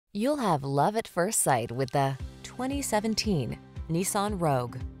You'll have love at first sight with the 2017 Nissan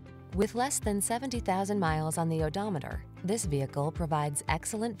Rogue. With less than 70,000 miles on the odometer, this vehicle provides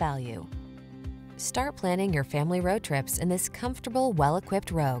excellent value. Start planning your family road trips in this comfortable,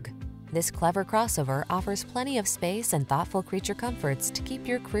 well-equipped Rogue. This clever crossover offers plenty of space and thoughtful creature comforts to keep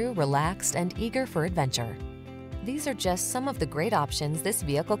your crew relaxed and eager for adventure. These are just some of the great options this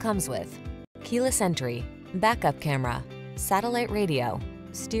vehicle comes with: keyless entry, backup camera, satellite radio,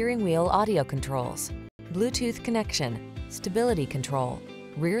 steering wheel audio controls, Bluetooth connection, stability control,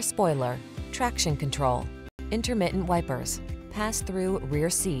 rear spoiler, traction control, intermittent wipers, pass-through rear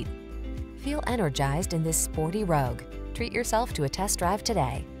seat. Feel energized in this sporty Rogue. Treat yourself to a test drive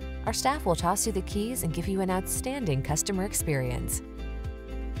today. Our staff will toss you the keys and give you an outstanding customer experience.